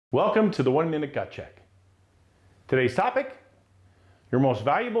Welcome to the 1 Minute Gut Check. Today's topic, your most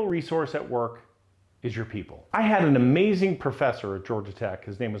valuable resource at work is your people. I had an amazing professor at Georgia Tech.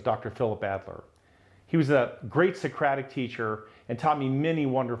 His name was Dr. Philip Adler. He was a great Socratic teacher and taught me many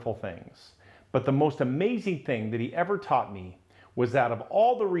wonderful things. But the most amazing thing that he ever taught me was that of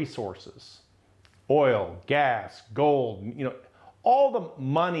all the resources, oil, gas, gold, all the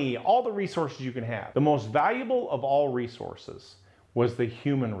money, all the resources you can have, the most valuable of all resources was the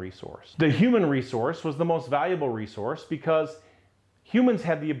human resource. The human resource was the most valuable resource because humans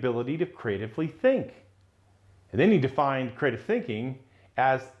have the ability to creatively think. And then he defined creative thinking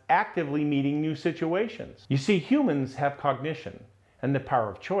as actively meeting new situations. You see, humans have cognition and the power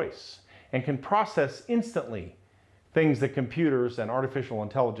of choice and can process instantly things that computers and artificial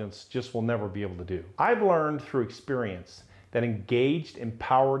intelligence just will never be able to do. I've learned through experience that engaged,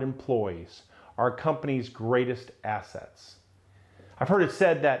 empowered employees are a company's greatest assets. I've heard it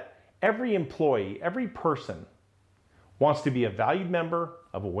said that every employee, every person wants to be a valued member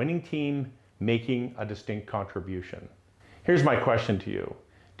of a winning team making a distinct contribution. Here's my question to you.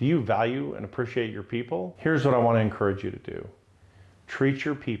 Do you value and appreciate your people? Here's what I want to encourage you to do. Treat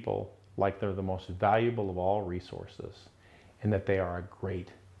your people like they're the most valuable of all resources and that they are a great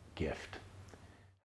gift.